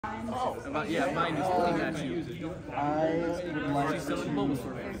Yeah, mine is looking at you.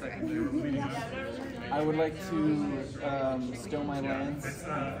 I would like to stow my lance,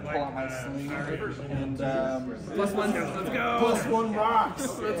 pull out my sling, and +1, let's go! +1 rocks!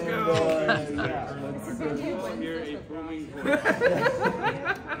 Let's go! Hear a booming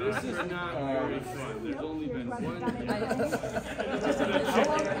This is not very fun. There's only been one.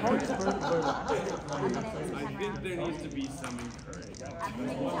 I think there needs to be some encouragement.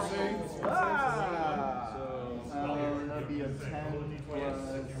 That'd be a 10 plus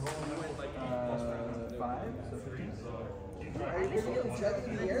 5, so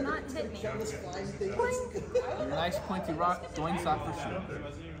 15. Not hit me. Nice pointy rock, doing soccer shoe.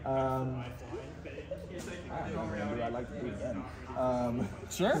 I don't know, maybe I'd like to do it again.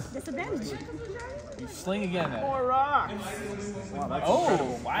 Sure. Disadvantage. You sling again then. More rocks! Wow, that's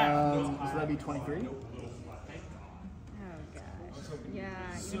Oh, wow. so that'd be 23? Oh gosh. Yeah,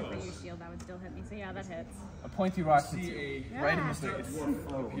 even for your shield, that would still hit me. So yeah, that hits. A pointy rock hits you right in the face.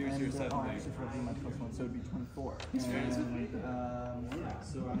 Here's your set actually, for my +1, so it'd be 24.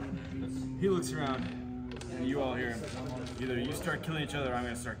 He looks around, and you all hear him. Either you start killing each other, or I'm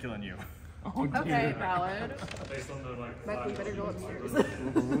going to start killing you. Oh, dear. Okay, valid. But we better go upstairs.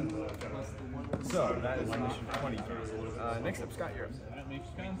 So, that is mission 20. Next up, Scott, you're up.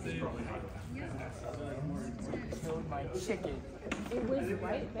 Killed my chicken. It was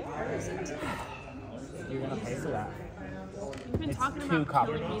right there. You're gonna pay for that. You've been talking about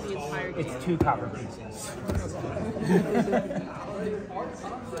killing me the entire game. It's 2 copper pieces.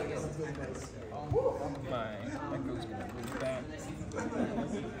 My echo's gonna move back.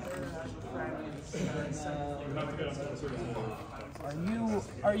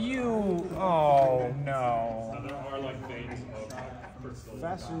 Are you, oh no. There are like veins of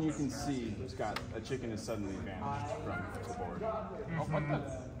faster than you can see, Scott, a chicken is suddenly vanished from the board. Oh, what the?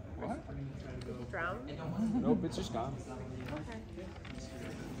 What? Drowned? Nope, it's just gone.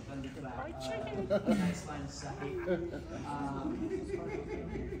 My chicken.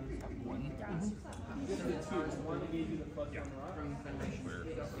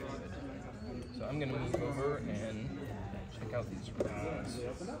 So I'm gonna move over and check out these rooms.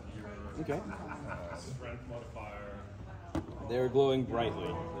 Okay. They're glowing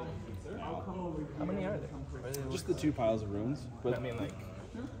brightly. How many are there? Just the 2 piles of runes, but I mean, like,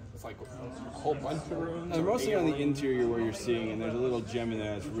 it's like a whole bunch of rooms. they're mostly on the interior where you're seeing, and there's a little gem in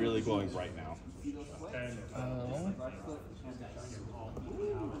there that's really glowing bright now.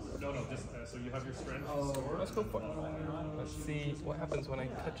 So you have your strength. Let's go for it. Let's see what happens when I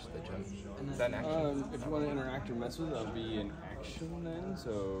touch the gem. Is that an action? If you want to interact or mess with it, that'll be an action then.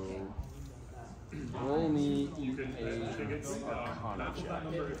 So roll me a Arcana check.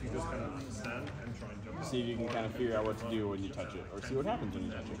 If you just kind of stand and try and jump. See if you can kind of figure out what to do when you touch it, or see what happens when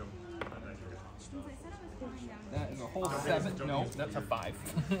you touch it. That is a whole 7. No, that's a 5.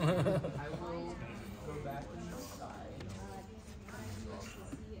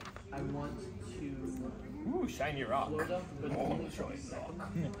 I want to... Ooh, shiny rock. Oh, shiny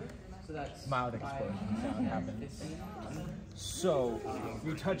rock. So that's Mild explosion sound happens. So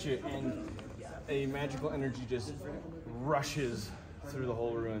you touch it, and a magical energy just rushes through the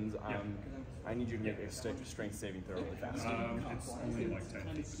whole ruins. I need you to make a strength saving throw really fast. It's only like 10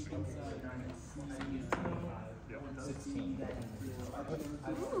 feet. 16.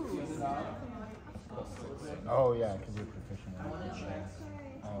 Oh yeah, because you're proficient in it.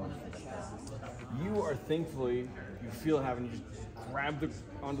 You are thankfully, you feel having you just grab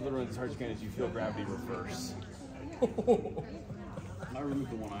onto the ruins as hard as you can as you feel gravity reverse. I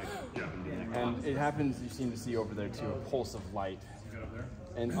removed the one And it happens, you seem to see over there too, a pulse of light.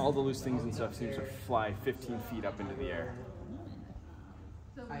 And all the loose things and stuff seems to fly 15 feet up into the air.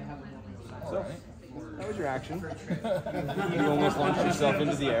 So, that was your action. You almost launched yourself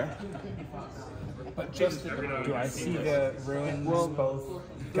into the air. But just, do I see the ruins both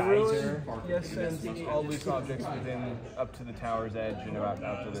Geyser. geyser? Yes, and all loose objects within up to the tower's edge and about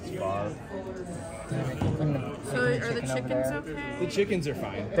out to this bar. So are the chickens okay? The chickens are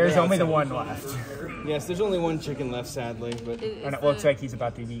fine. There's only the one left. Yes, there's only one chicken left, sadly, but And it looks like he's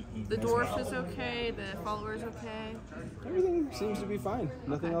about to be eaten. The as dwarf well. is okay, the follower's okay. everything seems to be fine.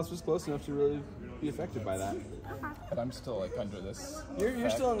 Nothing else was close enough to really be affected by that. But I'm still like under this. You're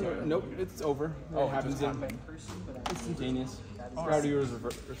still in. Nope, it's over. Oh, It happens just happened. instantaneous. Gravity was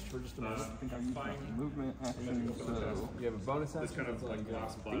reversed for just a moment. movement, action, so... You have a bonus This action. kind of like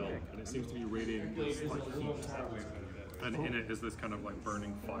glass vial, and it seems to be radiating this like heat. And in it is this kind of like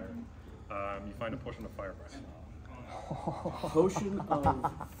burning fire. You find a potion of fire breath. Potion of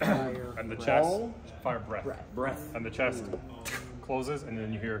fire. And the chest, fire breath. And the chest closes, and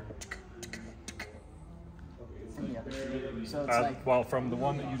then you hear. And the other two. So it's like. Well, from the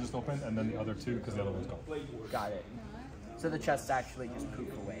one that you just opened, and then the other two, because the other one's gone. Got it. So the chests actually just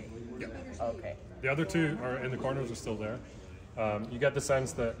poof away. Yeah. Okay. The other two are in the corners, are still there. You get the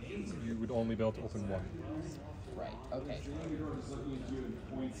sense that you would only be able to open one. Right. Okay.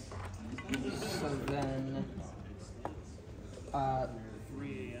 So then,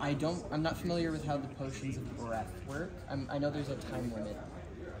 I'm not familiar with how the potions of breath work. I know there's a time limit.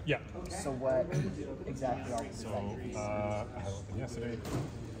 Yeah. So what exactly are the So, I had it open yesterday.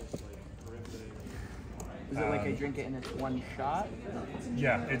 Is it like I drink it and it's one shot?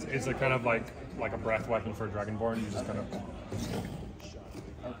 Yeah, it's a kind of like a breath weapon for a Dragonborn. You just kind of.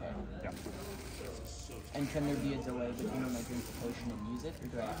 Okay. Yeah. And can there be a delay between when I drink the potion and use it, or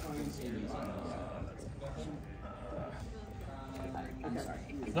do I have to continue using it? I'm sorry.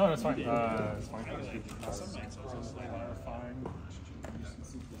 No, that's fine. It's fine.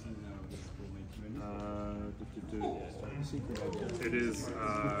 It is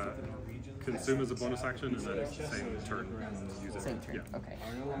consume as a bonus action, and then it's the same turn. Use it. Same turn. Yeah. Okay.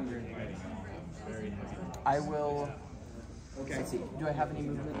 I will. Let's see. Do I have any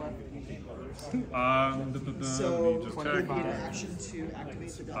movement left? Let me just check. Action to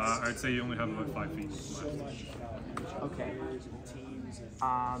activate the I'd say you only have about 5 feet left. Okay.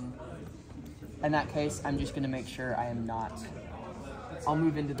 In that case, I'm just going to make sure I am not. I'll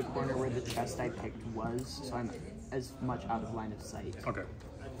move into the corner where the chest I picked was, so I'm as much out of line of sight Okay.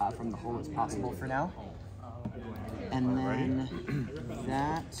 from the hole as possible for now. And then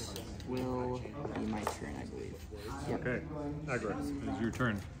that will be my turn, I believe. Yep. Okay. Agra, it's your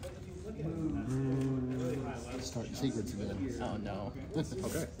turn. Start secrets again. Oh no.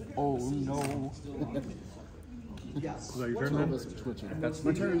 Okay. Oh no. Is that your turn then? That's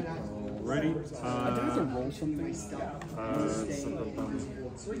my turn. Alrighty. I have to roll something.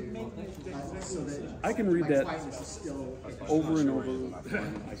 I can read that over and over.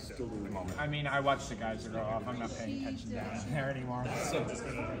 I still don't know. I mean, I watched the guys go off. I'm not paying attention down there anymore. So.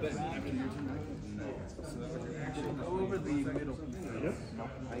 Over the middle. Yep.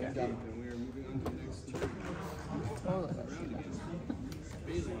 I got it. So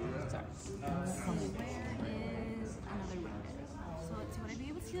would I be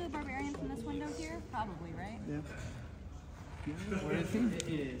able to see the barbarian from this window here? Probably, right? Yeah. Where is he? Right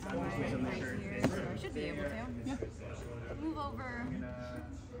here, so I should be able to. Yeah. Move over.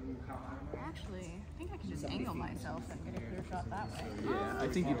 Actually, I think I can just angle myself and get a clear shot that way. Yeah, I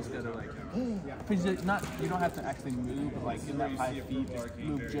think you just gotta like, because you don't have to actually move, but like in that 5 feet, just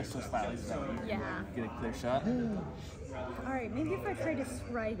move just so slightly so that you get a clear shot. Alright, maybe if I try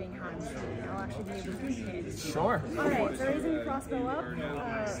describing how I'm shooting, I'll actually be able to see it. Sure. Alright, so raising the crossbow up,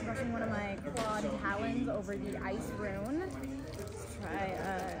 rushing one of my clawed talons over the ice rune. Let's try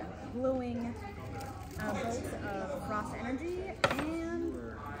glowing bolt of frost energy, and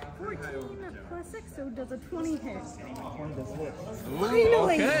 14 plus 6, so does a 20 hit. Finally!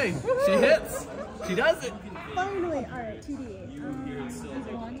 Okay, she hits. She does it. Finally! Alright, 2d8. Is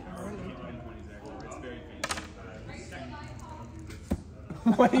it 1?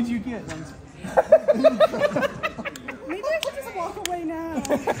 What did you get? Maybe I should just walk away now.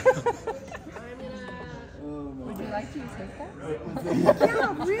 Would you like to use his card?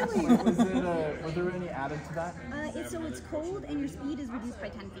 Yeah, really. Was there any added to that? So it's cold and your speed is reduced by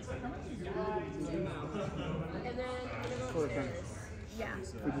 10 feet. For a turn. Yeah.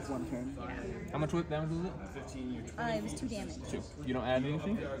 For just one turn. How much damage was it? It was 2 damage. You don't add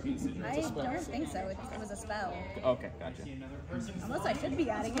anything? I don't think so. It was a spell. Okay, gotcha. Unless I should be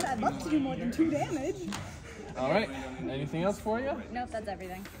adding it. I'd love to do more than 2 damage. All right. Anything else for you? Nope, that's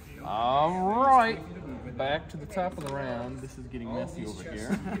everything. All right. Back to the top of the round. This is getting messy over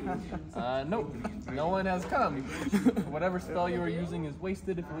here. Nope. No one has come. Whatever spell you are using is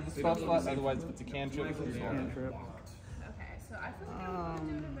wasted if it was a spell slot. Otherwise, if it's a cantrip, it's a cantrip. Okay, so I feel like I would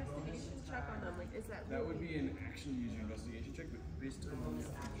do an investigation check on them. Like, is that That would be an action to use your investigation check, but based on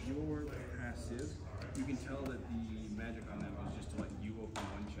your passive, you can tell that the magic on them is just to let you open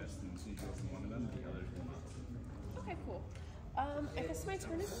one chest, and as soon as you open one of them, the others will. okay, cool. I guess my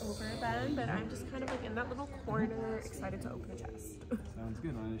turn is over then, but I'm just kind of like in that little corner, excited to open a chest. Sounds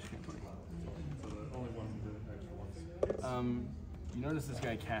good on initiative. You notice this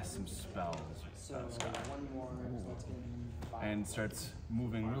guy casts some spells. And starts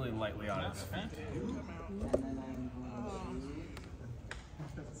moving really lightly on his feet.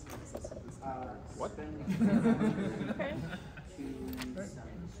 What? Okay.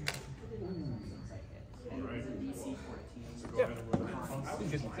 Yeah.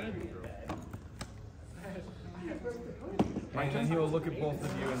 And then he will look at both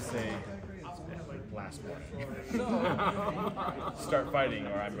of you and say, last one. Start fighting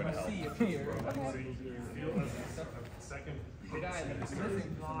or I'm going to help.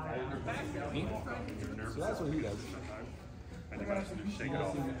 So that's what he does. And you can actually shake it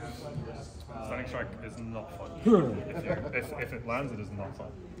off. Stunning strike is not fun. if it lands, it is not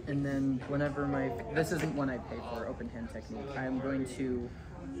fun. And then whenever this isn't one I pay for, open hand technique, I'm going to,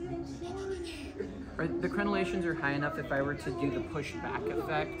 the crenellations are high enough if I were to do the push back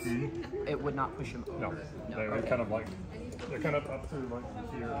effect, it would not push him over. No, they're kind of like, they're kind of up to like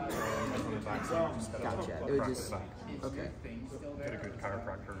here, on the back, so you just gotta Gotcha, it would crack just, it back. okay. Get a good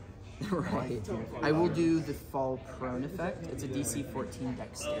chiropractor. Right. I will do the fall prone effect. It's a DC 14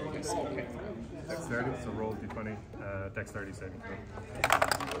 dexterity saving throw. Dexterity, so roll d20, dexterity saving throw.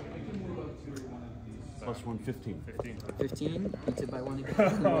 Plus 1, 15. 15, beats it by 1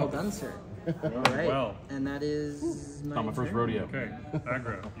 again. Well done, sir. All right. Well. And that is Not my first turn. rodeo. Okay,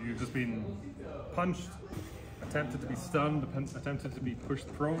 aggro. You've just been punched, attempted to be stunned, attempted to be pushed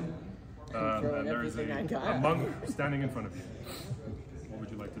prone, and there is a monk standing in front of you. What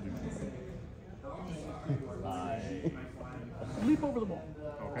would you like to do? Leap over the wall.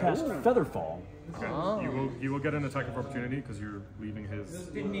 Okay. Cast Featherfall. Okay. You will get an attack of opportunity because you're leaving his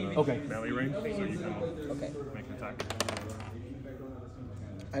melee range, so you can make an attack.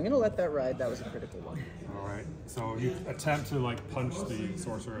 I'm gonna let that ride. That was a critical one. All right. So you attempt to like punch the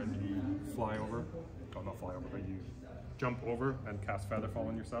sorcerer and you fly over. Oh, not fly over, but you jump over and cast Featherfall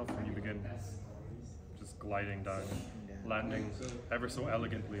on yourself, and you begin just gliding down, landing ever so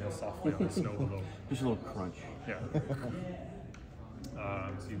elegantly and softly on the snow below. Just a little crunch. Yeah.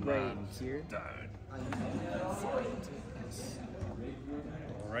 So you Right land here. down.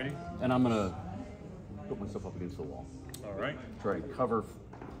 Alrighty. And I'm gonna put myself up against the wall. All right. Try to cover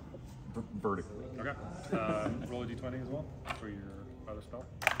vertically. Okay. Roll a d20 as well for your other spell.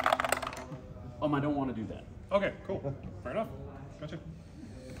 I don't want to do that. Okay, cool. Fair enough. Gotcha.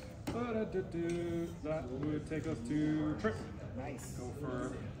 That would take us to Trip. Nice. Go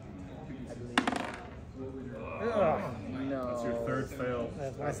for. No. That's your third fail.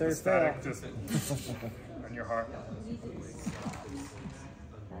 That's my As third the static just in your heart.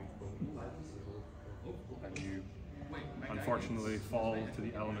 And you unfortunately fall to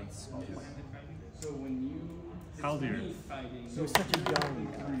the elements of land. Haldir. He was such a young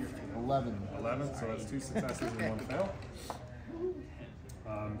 11. 11, so that's 2 successes and 1 fail.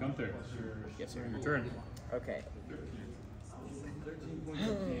 Gunther. Yes, sir. Your turn. Okay.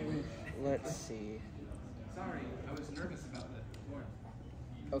 Let's see.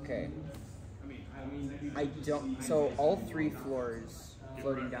 Okay. I don't. So all 3 floors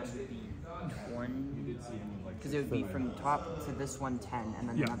floating down would be 20, because it would be from top to this one 10, and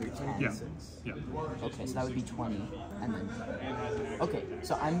then another 10. Yeah. Okay, so that would be 20, and then. Okay,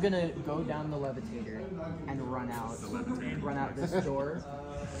 so I'm gonna go down the levitator and run out this door,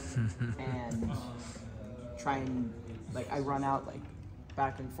 and try and I run out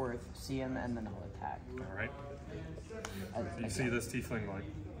back and forth, see him, and then I'll attack. All right. You As see this tiefling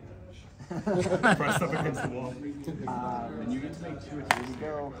pressed up against the wall. and you get to make 2 attacks.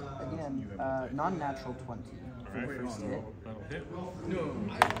 Go again. Non-natural 20. All right, so that'll hit.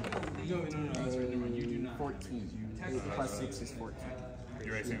 A 14. 8 plus 6 is 14.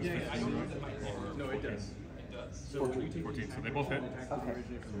 Your AC is 15, right? No, it does. 14. So they both hit. Okay.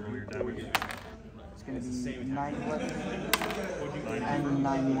 Roll your damage. It's going to be 9 bludgeoning and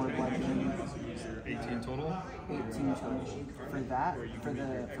 9 more bludgeoning. 18 total. 18 total. For that,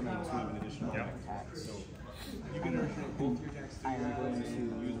 for my 2 attacks. I am going to.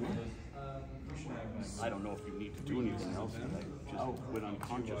 I don't know if you need to do anything else. I just went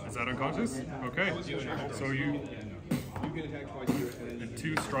unconscious. Is that unconscious? Okay. So you in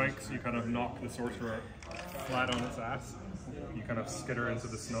 2 strikes, you kind of knock the sorcerer flat on its ass. You kind of skitter into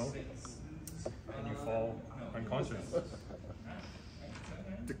the snow, and you fall unconscious,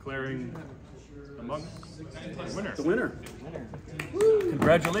 declaring the monk the winner. The winner.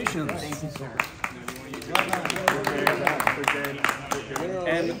 Congratulations. Thank you, sir.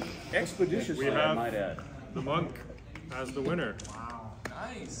 And expeditiously, We have I might add. the monk as the winner.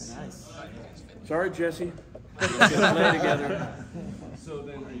 Nice. Sorry, Jesse. We'll get play together.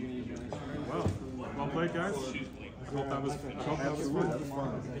 Well played, guys. I hope that was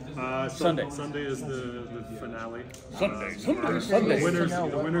fun. Sunday. Sunday is the finale. Sunday.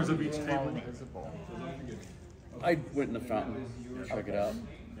 The winners of each table. I went in the fountain, check it out,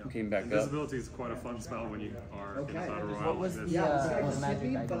 came back up. Invisibility is quite a fun spell when you are in a battle royale. What was like the this.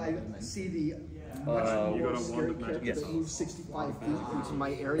 magic But I item? see the You got a wand scary of magic. character that moves 65 feet into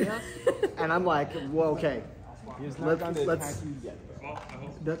my area, and I'm like, well, okay, He has not gone to attack let's. you yet.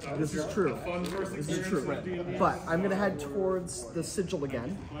 This is true. This is true. But I'm gonna head towards the sigil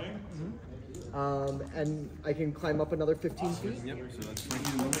again. And I can climb up another 15 feet. Yep, so that's 20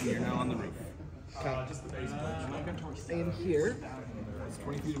 feet of movement, and you're now on the roof. Okay. And here. That's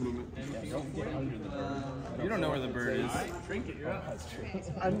 20 feet of movement. You don't know where the bird is.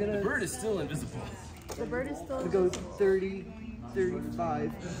 I'm gonna. The bird is still invisible. The bird is still. I'm gonna go 30,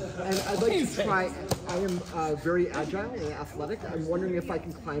 35, and I'd like to try. I am very agile and athletic. I'm wondering if I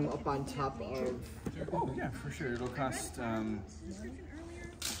can climb up on top of. Oh yeah, for sure. It'll cost you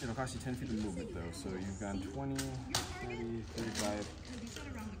 10 feet of movement though. So you've gone 20, 30, 35.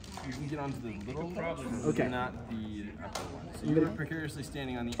 You can get onto the little ledge, okay, not the upper one. So you're precariously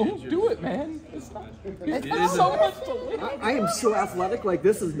standing on the edge. Do it, man. It's not. It is so much to live. I am so athletic. Like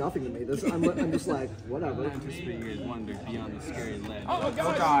this is nothing to me. This I'm just like whatever. I anticipate you guys wanted to be on the scary ledge. Oh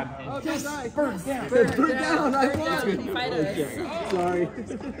God. Okay, bird down. Bird down. I won. Fight us. Sorry.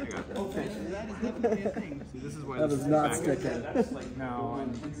 See, this is why That this was not back- sticking. No.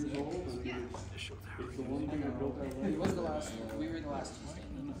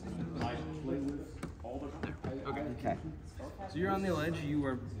 Okay. So you're on the ledge. You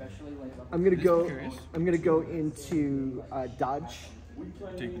are I'm gonna go. curious. I'm gonna go into dodge.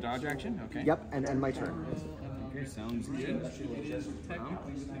 take the dodge action. Okay. Yep, and end my turn. Okay, sounds good. Back to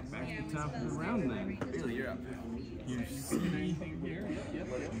the top of the round then. Bailey, you're up. You see anything here? Yep.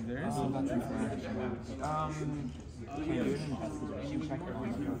 There is. Can you do an investigation check or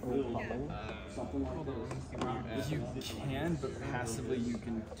You can, but passively you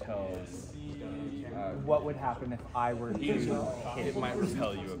can tell. what would happen if I were to hit? It might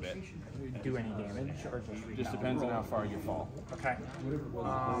repel you a bit. Do any damage or Just depends on how far you fall. Okay.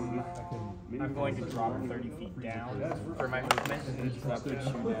 I'm going to drop 30 feet down for my movement. That puts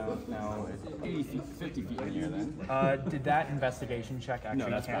you down now at 80 feet, 50 feet in the air then. Did that investigation check actually No,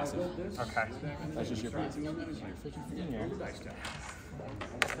 that's count? passive. Okay. That's just your passive. So you're 50 feet in the air.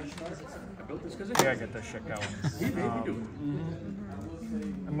 I gotta get this shit going.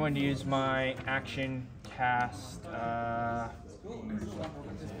 I'm going to use my action cast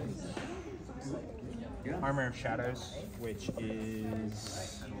Armor of Shadows, which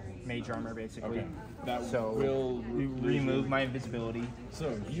is mage armor basically. Okay. That So will remove my invisibility.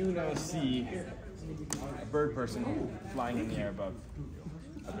 So you now see a bird person flying in the air above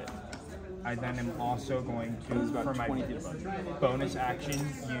a bit. I then am also going to, about for my 20 feet above. bonus action,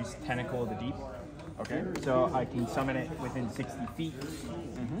 use Tentacle of the Deep. Okay. So I can summon it within 60 feet.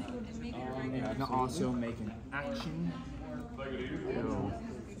 And I can also make an action. What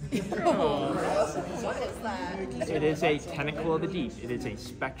is that? It is a Tentacle of the Deep. It is a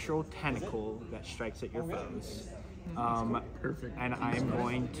spectral tentacle that strikes at your foes. Perfect. And I am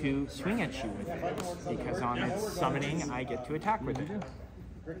going to swing at you with it because on its summoning, I get to attack with it.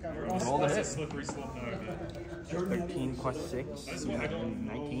 Roll the hit. 13 plus 6,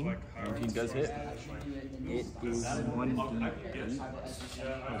 19. 19 does hit. It is 1d8 plus your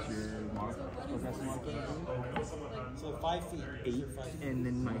So 5 feet. 8, and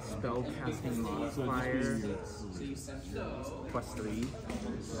then my spell casting modifier plus 3.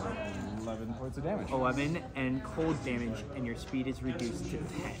 11 points of damage. 11, and cold damage, and your speed is reduced to 10.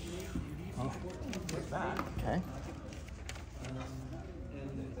 Oh, Okay.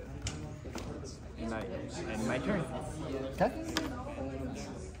 And I end my turn. Okay.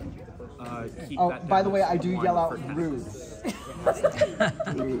 Keep Oh, that by down the way, I to do 1 yell for out 10. rude.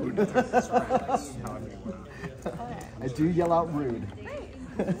 I do yell out rude.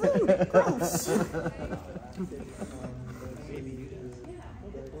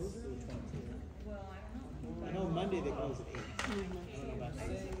 I know Monday they close at 8.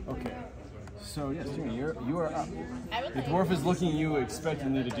 Okay. So yes, Jimmy, you are up. I would The like, dwarf is looking at you,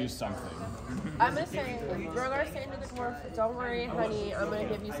 expecting you to do something. I'm gonna say, Drogar's saying to the dwarf, don't worry, honey, I'm gonna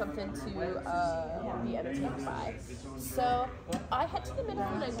give you something to be entertained by. So I head to the middle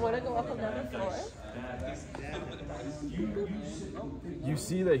and I want to go up another floor. You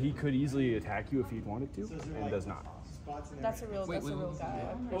see that he could easily attack you if he wanted to, and does not. That's a real guy. I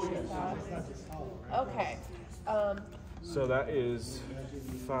appreciate that. Okay. So that is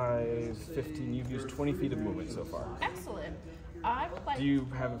 5, 15. You've used 20 feet of movement so far. Excellent. I would like. Do you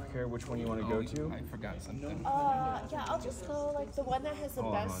have a care which one you want to go to? I forgot something. Yeah, I'll just go like the one that has the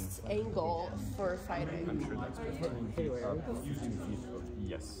Hold on. best angle for fighting. I'm sure that's 15 feet up. 2 feet.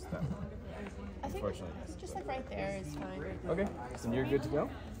 Yes, that one. I think it's just like right there is fine. Okay, so you're good to go?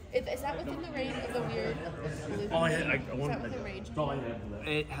 Is that within the range of the weird? Is that within range?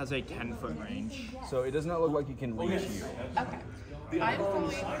 It has a 10-foot range. So it does not look like you can reach you. Okay. I'm going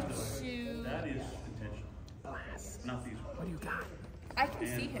to. What do you got? I can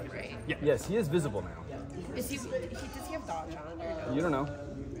see him, right? Yes, he is visible now. Does he have dodge on or no? You don't know,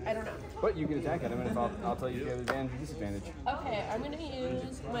 I don't know. but you can attack at him, and if I'll tell you if you have advantage or disadvantage. Okay, I'm gonna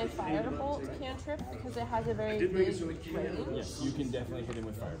use my firebolt cantrip because it has a very big range. Yes, you can definitely hit him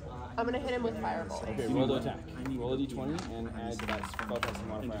with firebolt. I'm gonna hit him with firebolt. Okay, roll the attack. Roll a d20 and add that spellcasting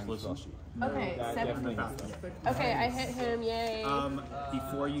modifier on the spell sheet. Okay, That 7. definitely hits them. Okay, I hit him. Yay.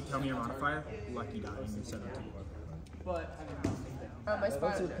 Before you tell me your modifier, lucky die and send it to you. My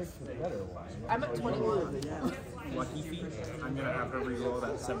spot. Pick for the better one. I'm at 21. Lucky feat, I'm gonna have her re-roll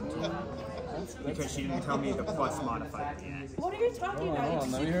that 17. Because she didn't tell me the plus modifier. What are you talking about?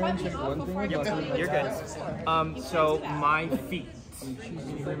 on, let You me cut me check off one thing before I about tell you You're it's good. plus. So my feat.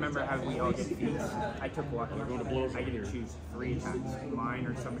 You remember how we all get feats? I took lucky. I get to choose 3 attacks, mine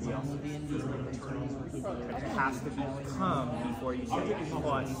or somebody else's. It has to become before you say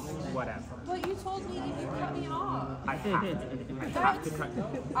plus whatever. But you told me you could cut me off. I have to cut.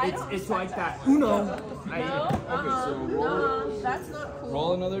 I don't It's like respect that. Uno. No, that's not cool.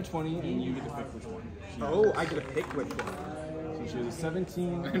 Roll another 20, and you get to pick which one. Oh, I get to pick which one. So she has a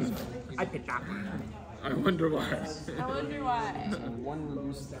 17. I picked that one. I wonder why. I wonder why. And one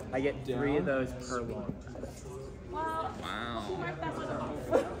reduced. I get 3 of those per long. Well, Wow. who marked that one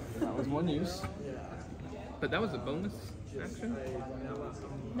off? That was one use. But that was a bonus action?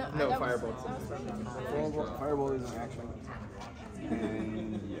 No, No, that firebolt. Was Fireball is an action.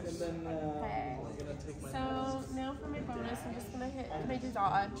 And yes. okay. So now for my bonus, I'm just gonna hit. Can I do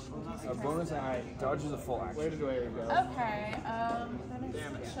dodge? A bonus action. Dodge is a full action. Where do I go? Okay. I'm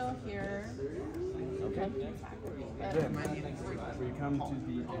gonna chill here. Okay. Then, we come to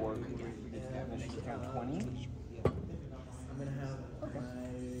the orc. And she can count 20.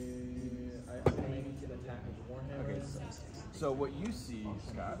 Okay, so what you see,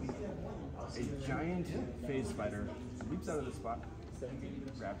 Scott, a giant phase spider leaps out of the spot,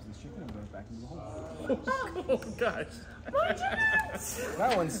 grabs his chicken, and goes back into the hole. Oh gosh.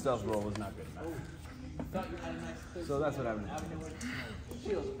 That one's stealth roll was not good enough. So that's what happened.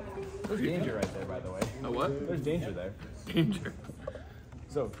 There's danger right there, by the way. A what? There's danger there. Danger.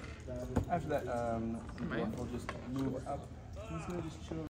 So, after that, we'll just move up. He's gonna just chill